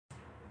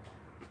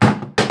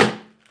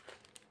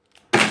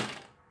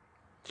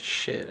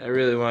Shit, I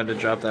really wanted to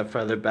drop that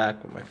farther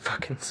back with my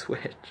fucking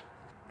Switch.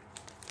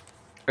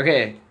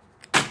 Okay,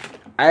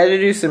 I had to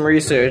do some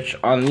research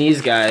on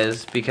these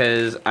guys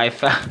because I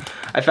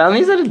found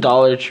these at a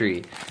Dollar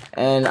Tree.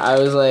 And I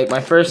was like, my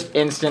first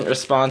instant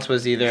response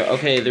was either,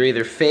 okay, they're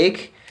either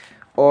fake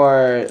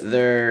or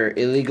they're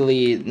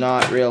illegally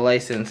not real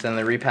licensed and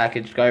they're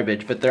repackaged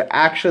garbage. But they're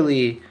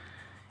actually,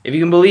 if you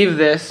can believe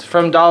this,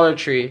 from Dollar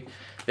Tree.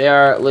 They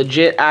are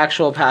legit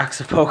actual packs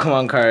of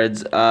Pokemon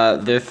cards.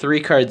 They're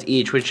 3 cards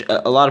each, which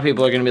a lot of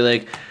people are going to be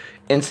like,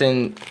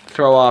 instant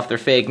throw off, they're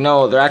fake.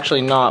 No, they're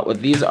actually not.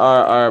 What these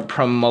are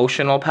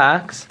promotional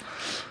packs.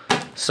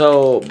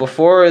 So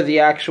before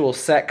the actual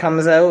set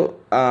comes out,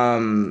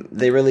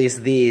 they release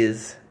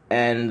these.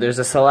 And there's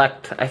a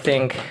select, I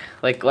think,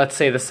 like let's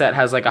say the set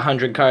has like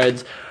 100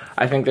 cards.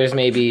 I think there's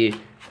maybe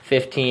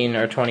 15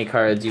 or 20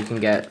 cards you can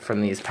get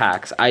from these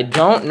packs. I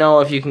don't know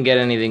if you can get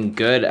anything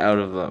good out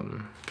of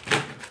them.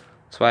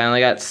 That's why I only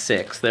got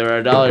 6. They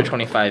were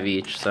 $1.25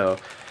 each, so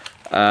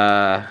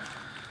I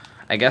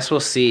guess we'll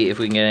see if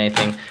we can get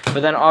anything. But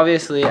then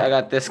obviously I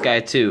got this guy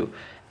too.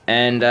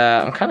 And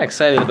I'm kind of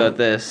excited about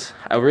this.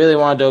 I really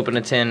wanted to open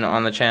a tin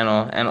on the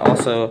channel, and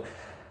also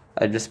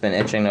I've just been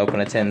itching to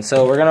open a tin.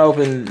 So we're gonna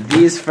open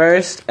these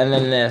first, and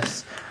then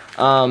this.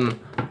 I'm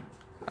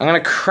gonna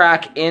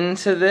crack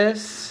into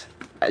this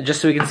just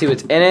so we can see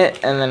what's in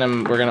it, and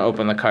then we're gonna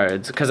open the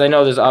cards because I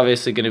know there's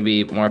obviously gonna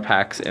be more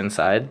packs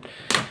inside.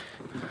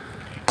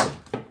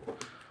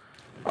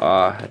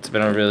 Oh, it's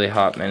been a really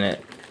hot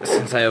minute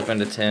since I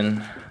opened a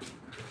tin.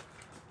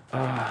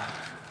 Oh,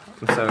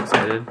 I'm so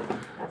excited.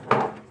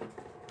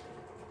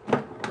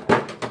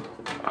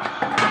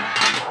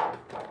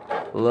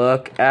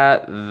 Look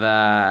at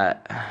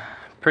that.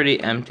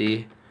 Pretty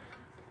empty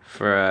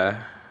for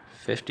a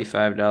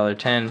 $55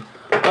 tin.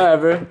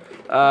 Whatever.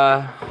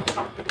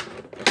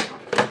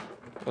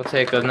 We'll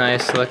take a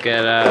nice look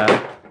at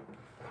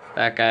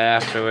that guy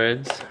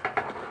afterwards.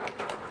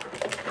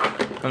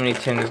 How many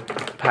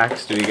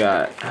packs do we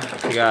got?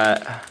 We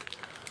got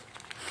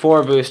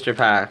 4 booster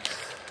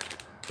packs.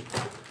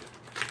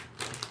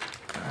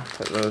 I'll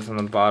put those on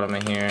the bottom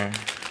of here.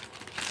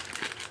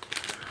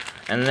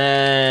 And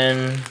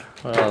then,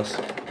 what else?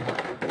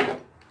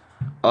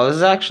 Oh, this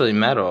is actually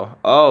metal.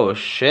 Oh,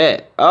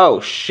 shit.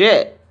 Oh,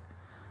 shit.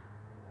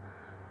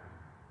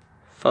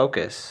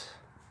 Focus.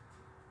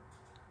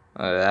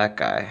 Look at that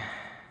guy.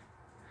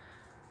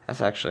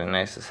 That's actually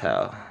nice as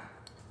hell.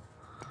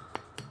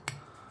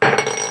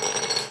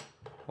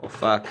 Well,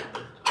 fuck.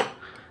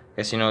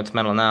 Guess you know it's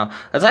metal now.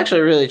 That's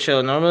actually really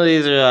chill. Normally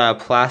these are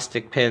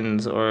plastic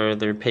pins or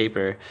they're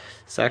paper.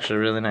 It's actually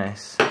really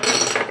nice. And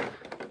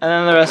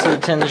then the rest of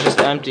the tin is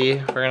just empty.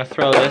 We're gonna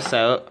throw this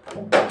out.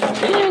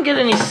 Didn't even get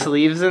any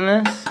sleeves in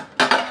this.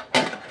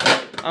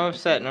 I'm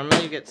upset.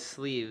 Normally you get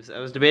sleeves. I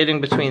was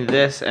debating between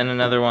this and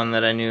another one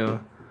that I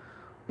knew.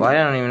 Well, I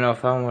don't even know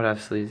if I would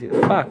have sleeves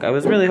either. Fuck, I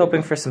was really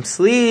hoping for some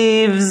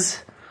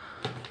sleeves.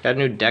 Got a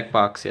new deck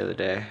box the other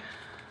day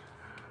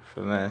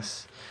from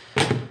this.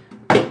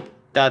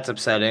 That's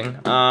upsetting.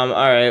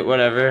 Alright,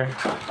 whatever.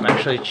 I'm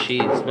actually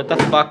cheese. What the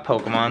fuck,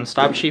 Pokemon?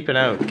 Stop cheaping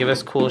out. Give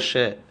us cool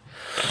shit.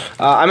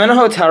 I'm in a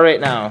hotel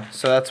right now,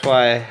 so that's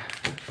why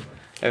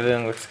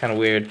everything looks kind of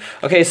weird.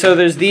 Okay, so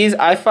there's these.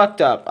 I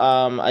fucked up.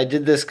 I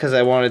did this because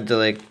I wanted to,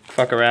 like,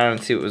 fuck around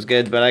and see what was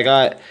good, but I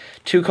got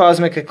 2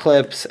 Cosmic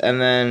Eclipse and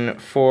then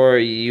 4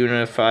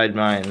 Unified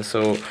Minds.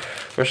 So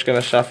we're just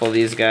gonna shuffle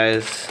these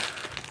guys,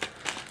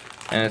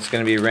 and it's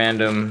gonna be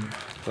random,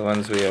 the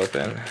ones we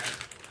open.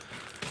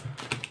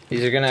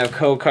 These are gonna have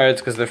code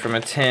cards because they're from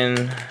a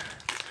tin.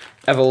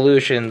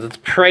 Evolutions. Let's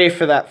pray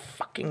for that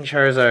fucking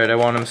Charizard. I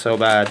want him so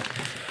bad.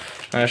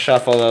 I'm gonna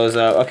shuffle those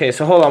up. Okay,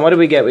 so hold on. What did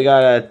we get? We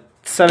got a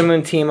Sun and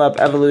Moon Team Up,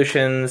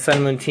 Evolution, Sun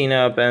and Moon Team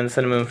Up, and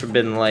Sun and Moon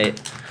Forbidden Light.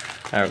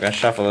 Alright, we're gonna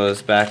shuffle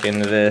those back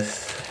into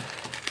this.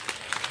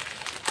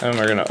 And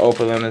we're gonna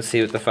open them and see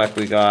what the fuck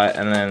we got.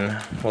 And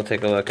then we'll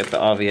take a look at the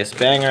obvious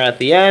banger at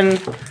the end.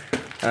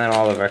 And then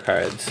all of our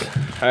cards.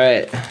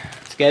 Alright,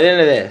 let's get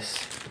into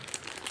this.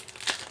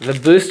 The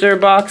booster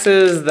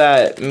boxes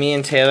that me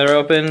and Taylor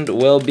opened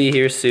will be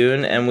here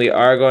soon, and we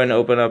are going to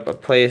open up a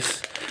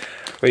place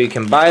where you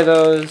can buy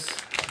those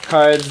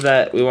cards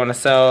that we want to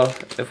sell,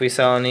 if we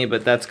sell any,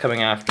 but that's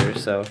coming after,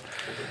 so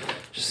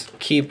just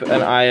keep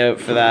an eye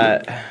out for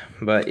that.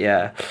 But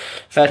yeah,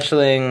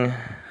 Fetchling,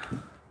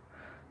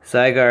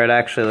 Zygarde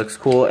actually looks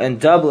cool, and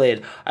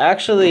Doublade. I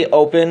actually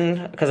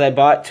opened, because I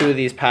bought 2 of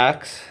these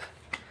packs,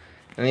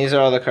 and these are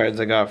all the cards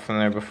I got from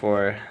there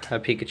before.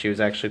 That Pikachu is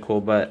actually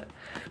cool, but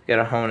we got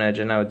a Hone Edge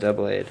and now a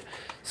Doublade.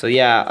 So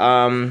yeah,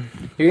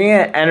 you're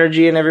gonna get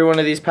energy in every one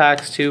of these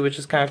packs too, which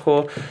is kind of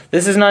cool.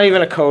 This is not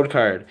even a code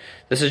card.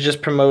 This is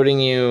just promoting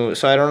you.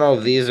 So I don't know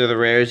if these are the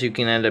rares you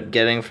can end up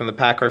getting from the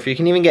pack, or if you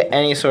can even get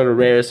any sort of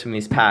rares from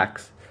these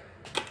packs.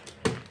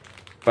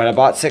 But I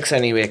bought 6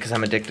 anyway because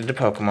I'm addicted to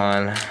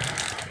Pokemon.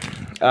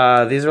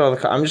 These are all the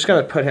cards. I'm just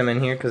gonna put him in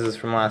here because it's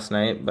from last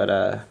night, but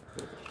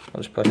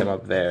I'll just put him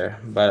up there.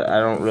 But I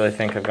don't really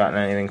think I've gotten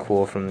anything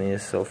cool from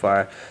these so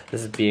far.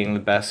 This is being the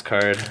best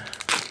card.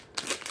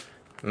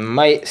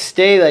 Might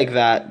stay like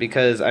that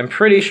because I'm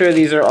pretty sure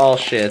these are all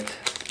shit.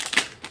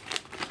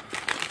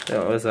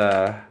 That was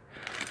a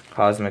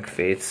Cosmic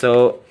Fate.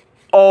 So,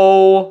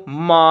 oh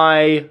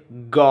my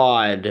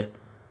god.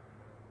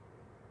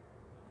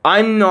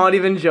 I'm not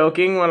even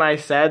joking when I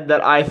said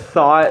that I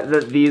thought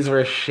that these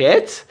were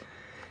shit.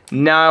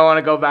 Now I want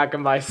to go back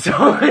and buy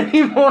so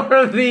many more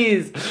of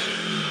these.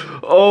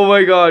 Oh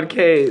my god,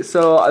 okay.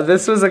 So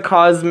this was a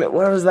Cosmic,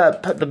 where was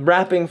that, the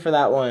wrapping for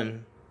that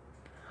one?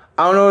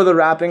 I don't know where the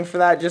wrapping for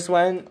that just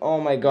went. Oh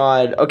my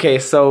god. Okay,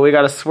 so we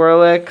got a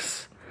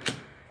Swirlix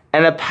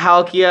and a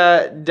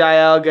Palkia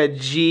Dialga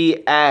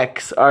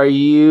GX. Are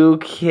you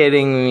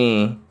kidding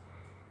me?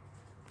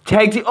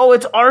 Tag Team, oh,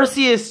 it's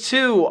Arceus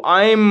too.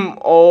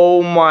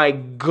 Oh my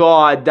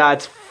god,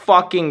 that's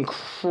fucking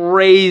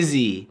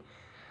crazy.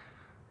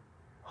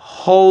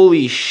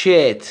 Holy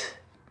shit.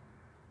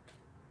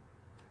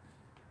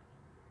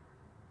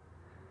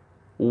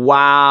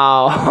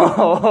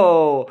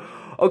 Wow.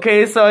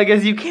 Okay, so I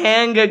guess you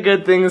can get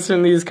good things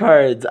from these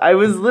cards. I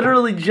was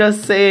literally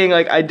just saying,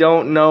 like, I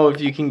don't know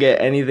if you can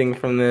get anything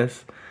from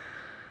this.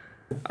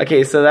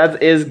 Okay, so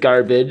that is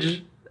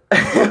garbage.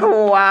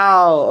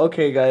 Wow.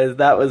 Okay, guys,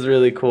 that was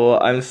really cool.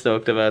 I'm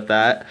stoked about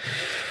that.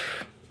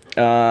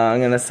 I'm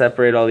gonna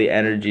separate all the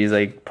energies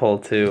I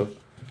pulled too.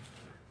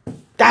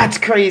 That's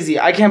crazy.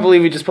 I can't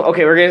believe we just put...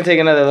 Okay, we're gonna take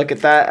another look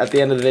at that at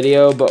the end of the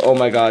video, but oh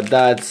my god,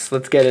 let's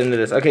get into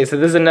this. Okay, so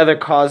this is another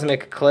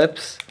Cosmic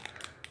Eclipse.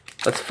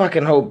 Let's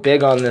fucking hope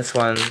big on this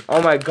one.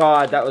 Oh my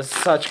god, that was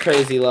such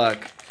crazy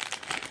luck.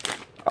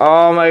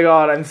 Oh my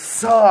god, I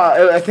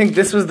think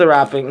this was the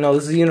wrapping. No,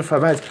 this is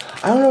Unified Minds.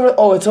 I don't know where...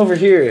 Oh, it's over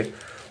here.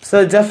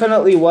 So it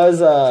definitely was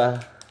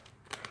a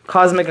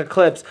Cosmic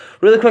Eclipse.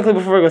 Really quickly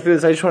before we go through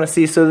this, I just want to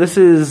see. So this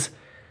is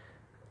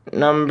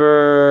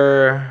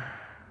number...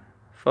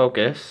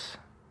 Focus.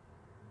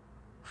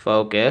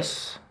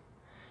 It's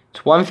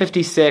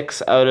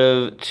 156 out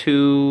of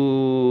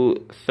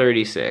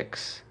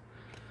 236.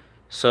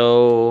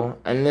 So,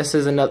 and this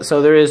is another...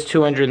 So there is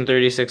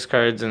 236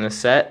 cards in the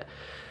set.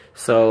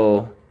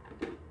 So,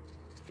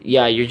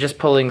 yeah, you're just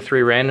pulling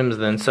 3 randoms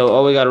then. So,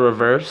 oh, we got a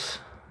reverse.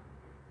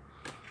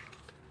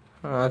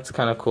 Oh, that's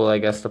kind of cool, I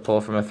guess, to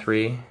pull from a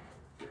 3.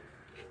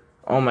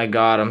 Oh my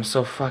god, I'm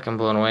so fucking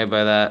blown away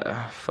by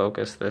that.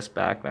 Focus this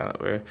back now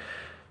that we're...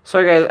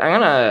 Sorry guys,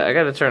 I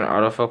gotta turn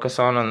autofocus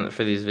on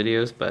for these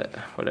videos, but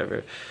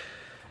whatever.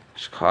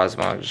 Just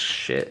Cosmog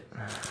shit.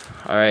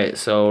 Alright,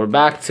 so we're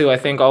back to, I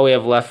think all we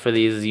have left for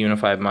these is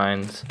Unified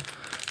Minds.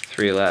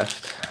 3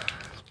 left.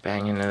 Let's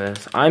bang into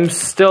this. I'm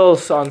still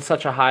on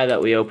such a high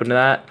that we opened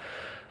that,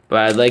 but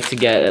I'd like to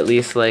get at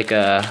least like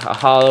a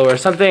holo or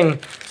something.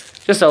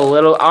 Just a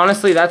little.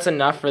 Honestly, that's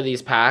enough for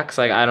these packs.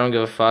 Like, I don't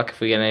give a fuck if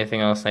we get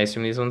anything else nice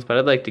from these ones, but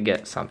I'd like to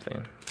get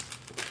something.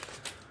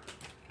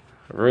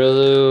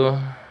 Rulu,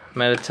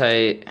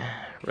 Meditite,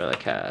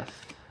 Relicath.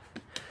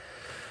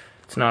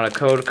 It's not a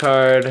code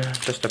card,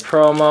 just a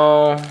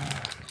promo.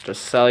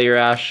 Just sell your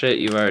ass shit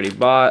you've already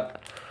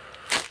bought.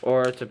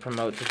 Or to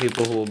promote to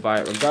people who will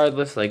buy it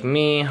regardless, like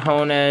me.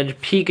 Honedge,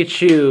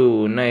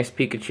 Pikachu. Nice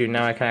Pikachu.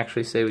 Now I can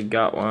actually say we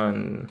got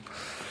one.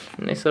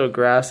 Nice little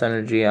grass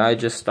energy. I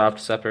just stopped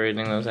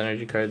separating those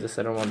energy cards. I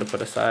said I wanted to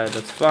put aside.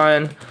 That's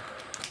fine.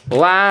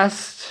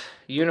 Last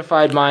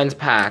Unified Minds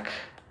pack.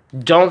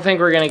 Don't think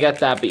we're gonna get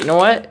that, but you know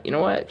what? You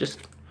know what? Just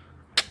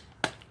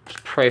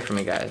pray for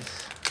me,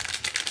 guys.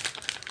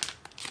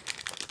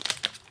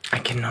 I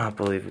cannot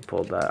believe we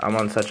pulled that. I'm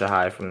on such a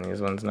high from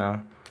these ones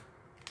now.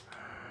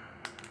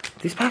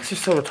 These packs are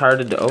so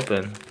retarded to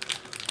open.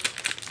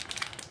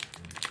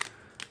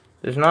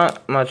 There's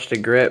not much to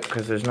grip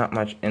because there's not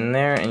much in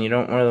there, and you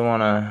don't really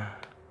want to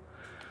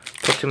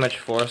put too much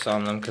force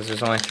on them because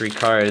there's only 3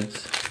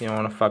 cards. You don't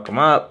want to fuck them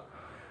up.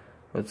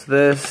 What's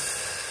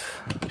this?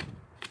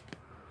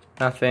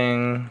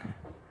 Nothing.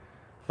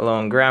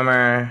 Alone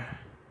Grammar.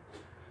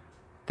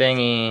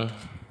 Thingy.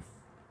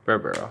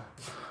 Burburo.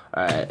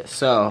 Alright,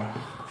 so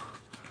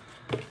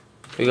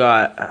we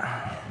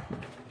got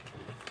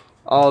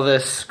all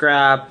this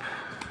scrap.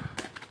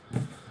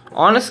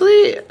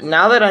 Honestly,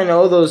 now that I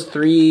know those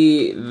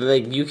 3,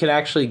 like, you can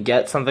actually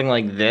get something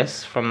like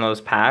this from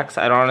those packs,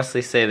 I'd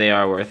honestly say they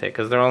are worth it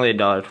because they're only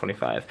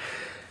 $1.25.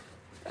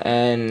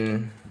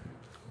 And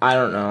I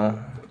don't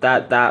know.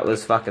 That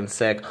was fucking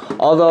sick.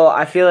 Although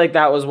I feel like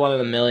that was 1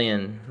 in a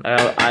million.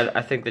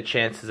 I think the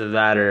chances of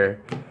that are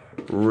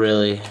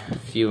really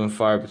few and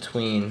far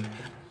between.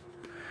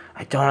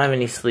 I don't have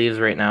any sleeves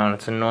right now, and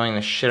it's annoying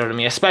the shit out of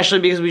me, especially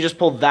because we just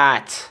pulled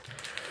that.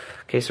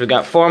 Okay, so we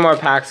got 4 more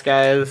packs,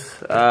 guys.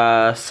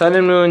 Sun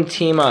and Moon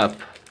Team Up.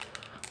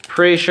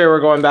 Pretty sure we're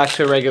going back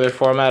to a regular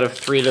format of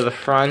 3 to the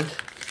front.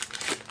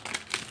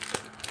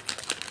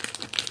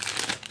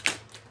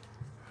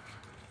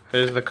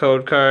 There's the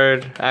code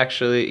card.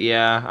 Actually,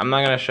 yeah, I'm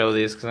not going to show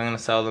these because I'm going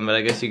to sell them, but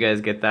I guess you guys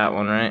get that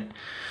one, right?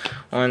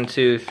 1,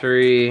 2,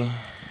 3.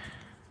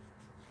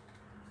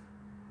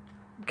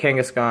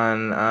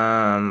 Kangaskhan.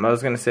 I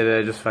was going to say,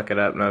 did I just fuck it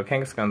up? No,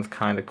 Kangaskhan's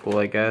kind of cool,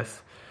 I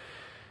guess.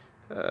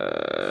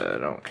 I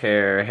don't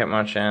care.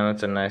 Hitmonchan,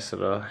 that's a nice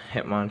little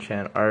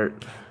Hitmonchan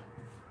art.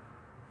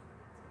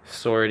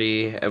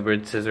 Swordy,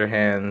 Edward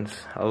Scissorhands,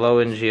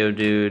 Alolan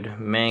Geodude,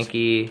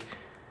 Mankey,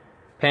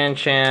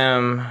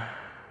 Pancham,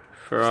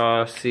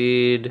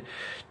 Frostseed,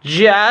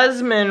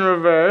 Jasmine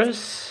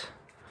Reverse,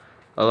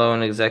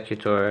 Alolan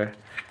Executor,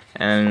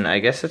 and I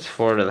guess it's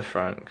 4 to the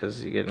front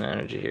because you get an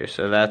energy here.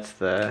 So that's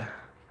the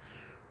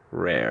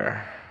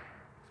rare.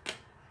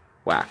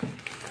 Whack.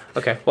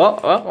 Okay, well,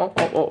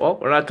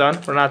 we're not done.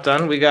 We're not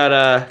done. We got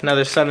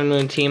another Sun and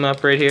Moon team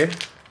up right here.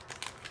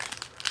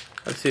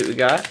 Let's see what we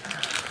got.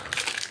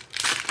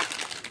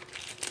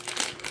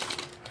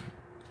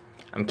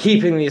 I'm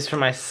keeping these for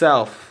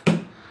myself.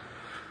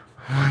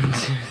 1,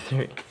 2,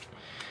 3.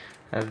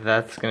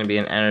 That's gonna be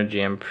an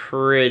energy, I'm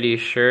pretty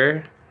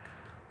sure.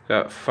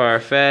 Got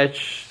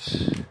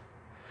Farfetch'd,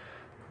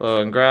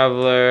 Low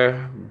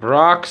Graveler,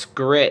 Brock's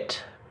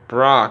Grit.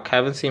 Brock,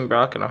 haven't seen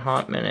Brock in a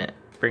hot minute.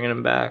 Bringing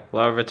him back.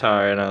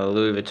 Larvitar in a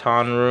Louis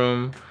Vuitton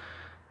room.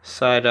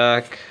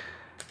 Psyduck,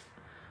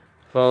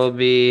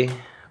 Volibee,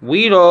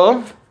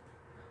 Weedle.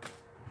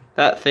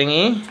 That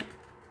thingy.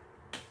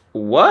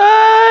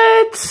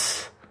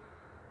 What?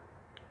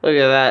 Look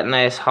at that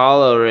nice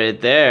holo right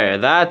there.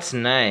 That's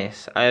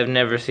nice. I have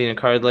never seen a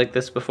card like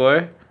this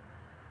before.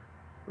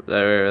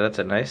 That's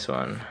a nice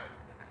one.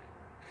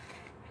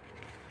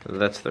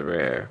 That's the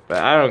rare. But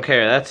I don't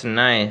care. That's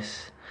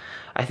nice.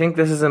 I think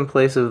this is in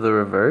place of the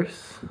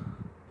reverse.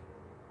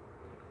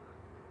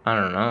 I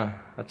don't know.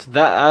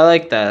 I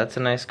like that. That's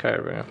a nice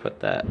card. We're gonna put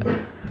that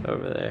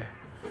over there.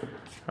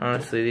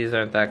 Honestly, these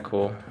aren't that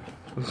cool.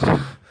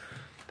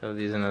 Throw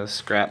these into the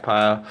scrap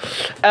pile.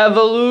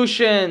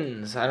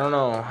 Evolutions! I don't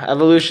know.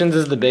 Evolutions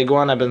is the big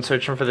one. I've been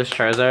searching for this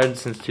Charizard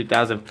since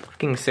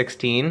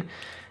 2016.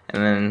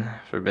 And then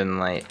Forbidden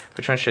Light.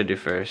 Which one should I do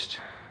first?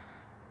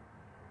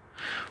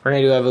 We're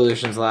gonna do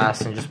Evolutions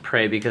last and just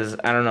pray because,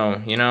 I don't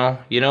know, you know?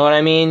 You know what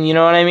I mean? You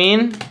know what I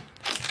mean?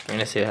 We're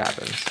gonna see what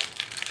happens.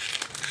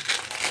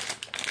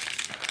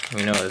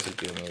 We know there's a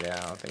Goomy there.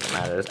 I don't think it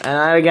matters.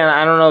 And again,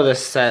 I don't know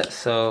this set,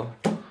 so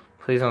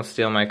please don't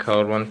steal my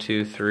code. 1,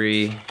 2,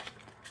 3.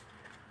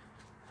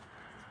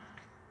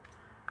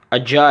 A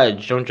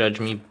judge. Don't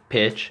judge me,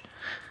 bitch.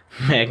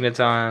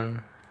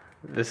 Magneton.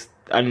 This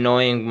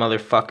annoying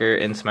motherfucker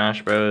in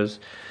Smash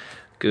Bros.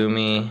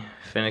 Goomy.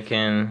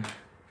 Finnegan.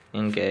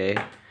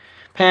 Ingay.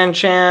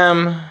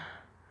 Pancham.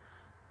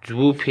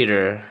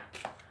 Dwoopeter.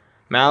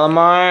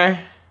 Malamar.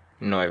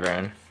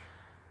 Noivern.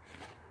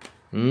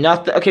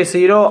 Nothing. Okay, so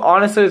you know,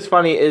 honestly, what's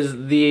funny is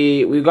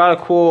we got a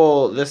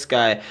cool this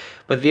guy,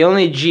 but the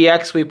only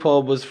GX we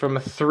pulled was from a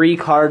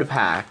 3-card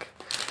pack.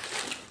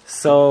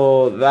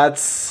 So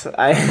that's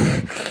I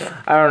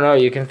don't know.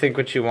 You can think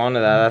what you want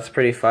of that. That's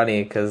pretty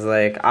funny because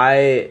like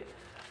I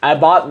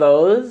bought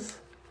those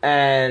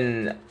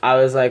and I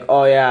was like,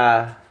 oh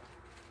yeah,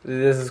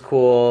 this is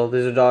cool.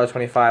 These are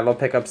 $1.25. I'll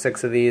pick up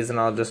 6 of these and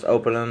I'll just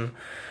open them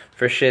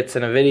for shits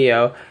in a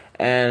video.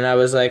 And I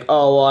was like,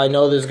 oh, well, I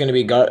know there's going to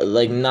be,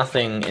 like,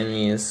 nothing in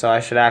these, so I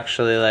should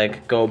actually,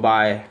 like, go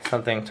buy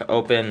something to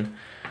open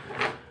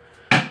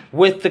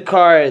with the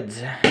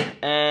cards.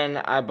 And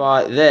I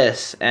bought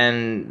this,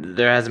 and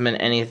there hasn't been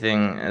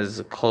anything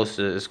as close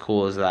to as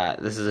cool as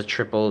that. This is a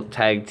triple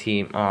tag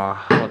team.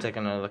 Oh, I'll take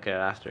another look at it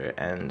after.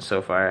 And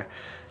so far,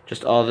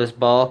 just all this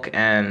bulk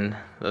and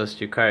those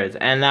 2 cards.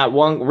 And that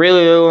one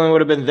really only would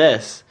have been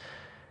this.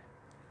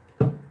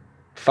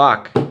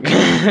 Fuck.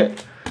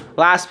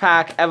 Last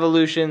pack,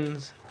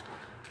 Evolutions.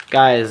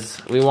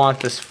 Guys, we want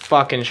this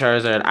fucking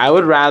Charizard. I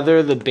would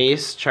rather the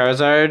base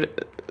Charizard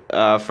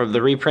from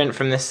the reprint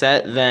from this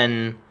set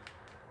than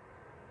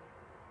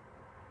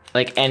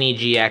like any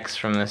GX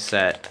from this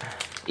set.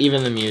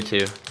 Even the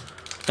Mewtwo.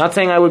 Not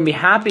saying I wouldn't be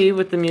happy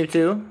with the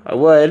Mewtwo. I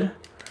would.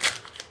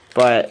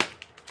 But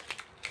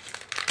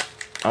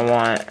I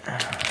want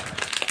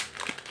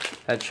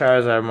that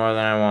Charizard more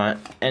than I want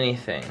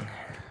anything.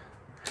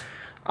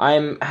 I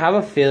have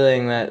a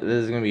feeling that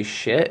this is going to be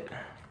shit.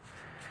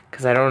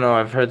 Because I don't know,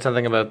 I've heard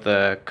something about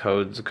the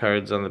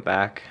cards on the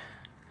back.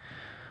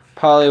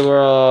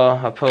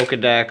 Poliwhirl, a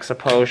Pokedex, a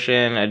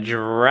Potion, a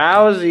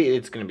Drowsy,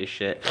 it's going to be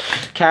shit.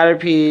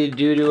 Caterpie,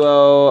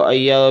 Doduo, a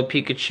Yellow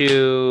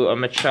Pikachu, a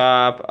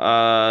Machop,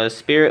 a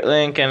Spirit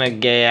Link, and a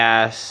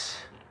gay-ass.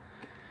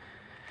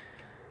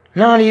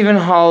 Not even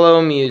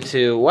Holo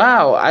Mewtwo.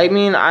 Wow, I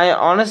mean,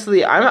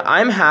 honestly,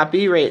 I'm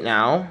happy right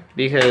now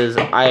because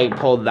I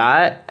pulled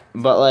that.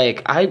 But,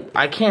 like,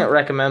 I can't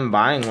recommend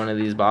buying one of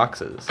these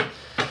boxes.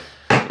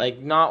 Like,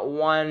 not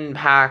one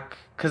pack.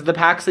 Because the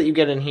packs that you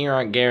get in here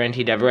aren't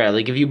guaranteed ever rare.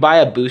 Like, if you buy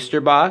a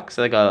booster box,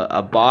 like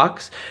a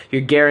box,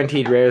 you're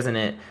guaranteed rares in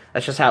it.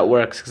 That's just how it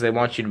works. Because they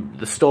want you,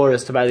 the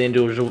stores, to buy the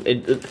individual.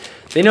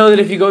 They know that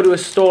if you go to a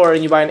store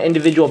and you buy an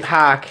individual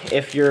pack,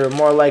 if you're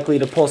more likely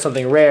to pull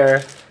something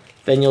rare,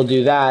 then you'll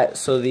do that.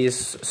 So these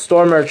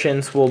store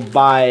merchants will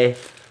buy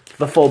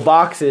the full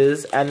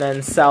boxes and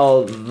then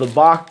sell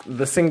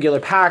the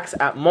singular packs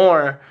at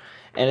more,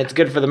 and it's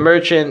good for the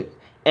merchant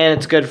and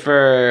it's good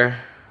for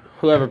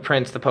whoever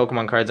prints the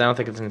Pokemon cards. I don't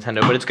think it's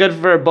Nintendo, but it's good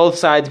for both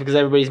sides because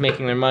everybody's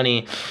making their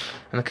money,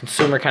 and the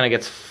consumer kind of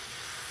gets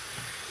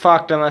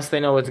fucked unless they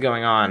know what's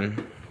going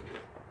on.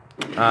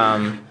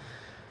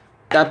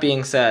 That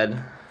being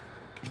said,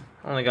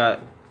 only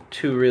got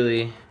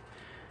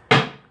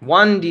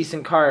one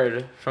decent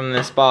card from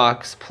this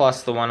box,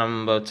 plus the one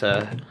I'm about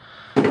to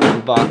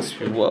unbox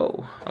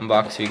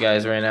for you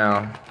guys right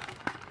now.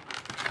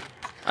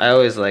 I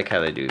always like how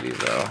they do these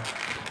though.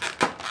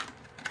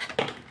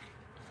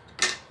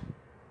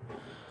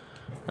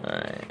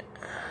 Alright.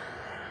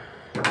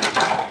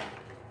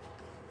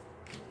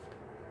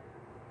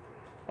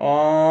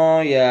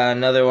 Oh yeah,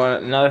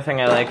 another thing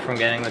I like from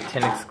getting the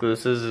tin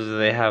exclusives is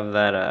they have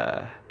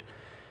that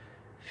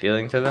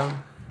feeling to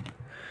them.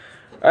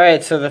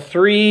 Alright, so the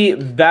 3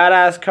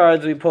 badass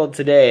cards we pulled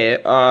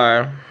today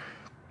are,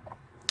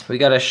 we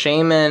got a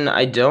Shaman.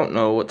 I don't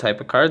know what type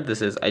of card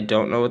this is. I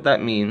don't know what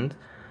that means.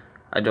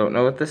 I don't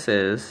know what this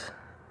is,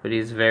 but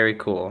he's very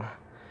cool.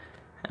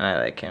 And I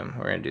like him.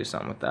 We're going to do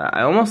something with that.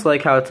 I almost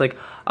like how it's like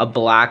a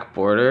black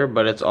border,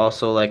 but it's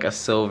also like a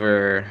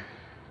silver,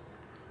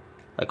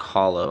 like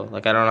hollow.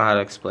 Like, I don't know how to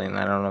explain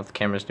that. I don't know if the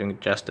camera's doing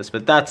it justice,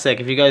 but that's sick.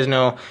 If you guys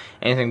know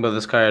anything about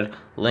this card,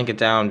 link it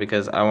down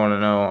because I want to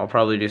know. I'll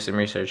probably do some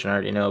research and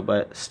already know,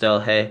 but still,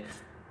 hey.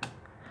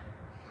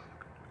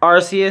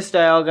 Arceus,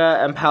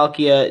 Dialga, and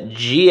Palkia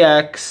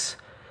GX.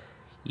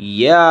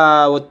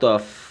 Yeah, what the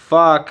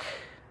fuck?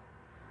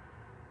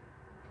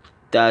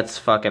 That's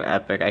fucking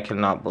epic. I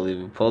cannot believe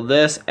we pulled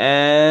this.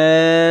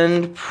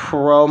 And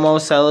promo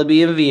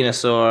Celebi and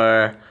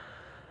Venusaur.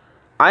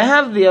 I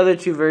have the other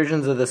 2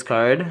 versions of this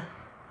card.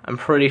 I'm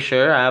pretty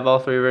sure. I have all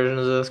 3 versions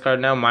of this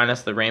card now,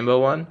 minus the rainbow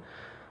one.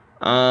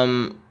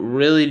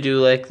 Really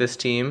do like this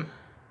team.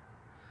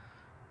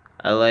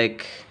 I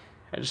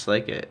just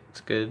like it.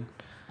 It's good.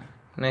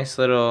 Nice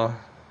little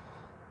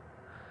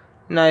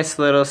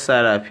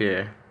setup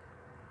here.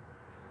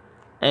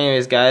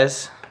 Anyways,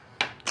 guys,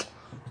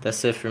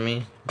 that's it for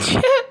me.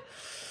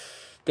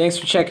 Thanks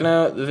for checking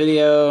out the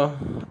video.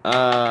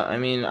 I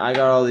mean, I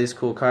got all these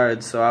cool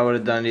cards, so I would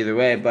have done it either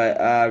way, but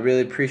I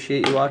really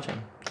appreciate you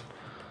watching.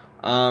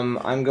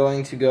 I'm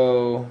going to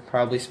go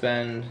probably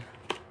spend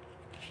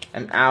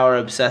an hour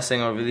obsessing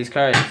over these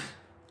cards.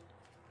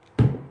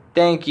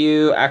 Thank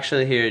you.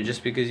 Actually, here,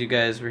 just because you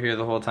guys were here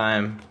the whole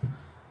time,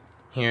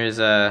 here's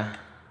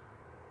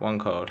one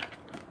code.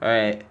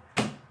 Alright,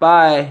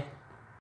 bye.